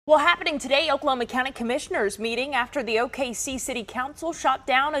Well, happening today, Oklahoma County Commissioners meeting after the OKC City Council shot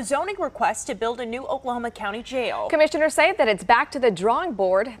down a zoning request to build a new Oklahoma County jail. Commissioners say that it's back to the drawing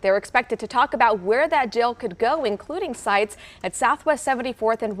board. They're expected to talk about where that jail could go, including sites at Southwest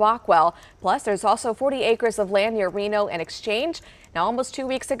 74th and Rockwell. Plus, there's also 40 acres of land near Reno and Exchange. Now, almost 2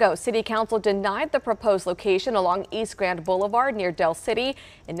 weeks ago, City Council denied the proposed location along East Grand Boulevard near Del City,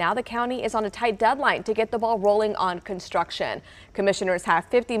 and now the county is on a tight deadline to get the ball rolling on construction. Commissioners have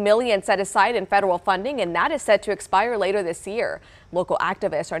 $50 million set aside in federal funding, and that is set to expire later this year. Local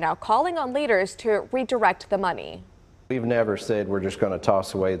activists are now calling on leaders to redirect the money. We've never said we're just going to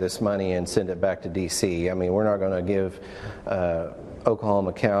toss away this money and send it back to D.C. I mean, we're not going to give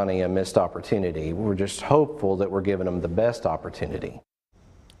Oklahoma County a missed opportunity. We're just hopeful that we're giving them the best opportunity.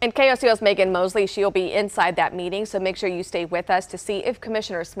 And KOCO's Megan Mosley, she'll be inside that meeting, so make sure you stay with us to see if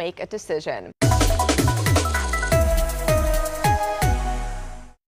commissioners make a decision.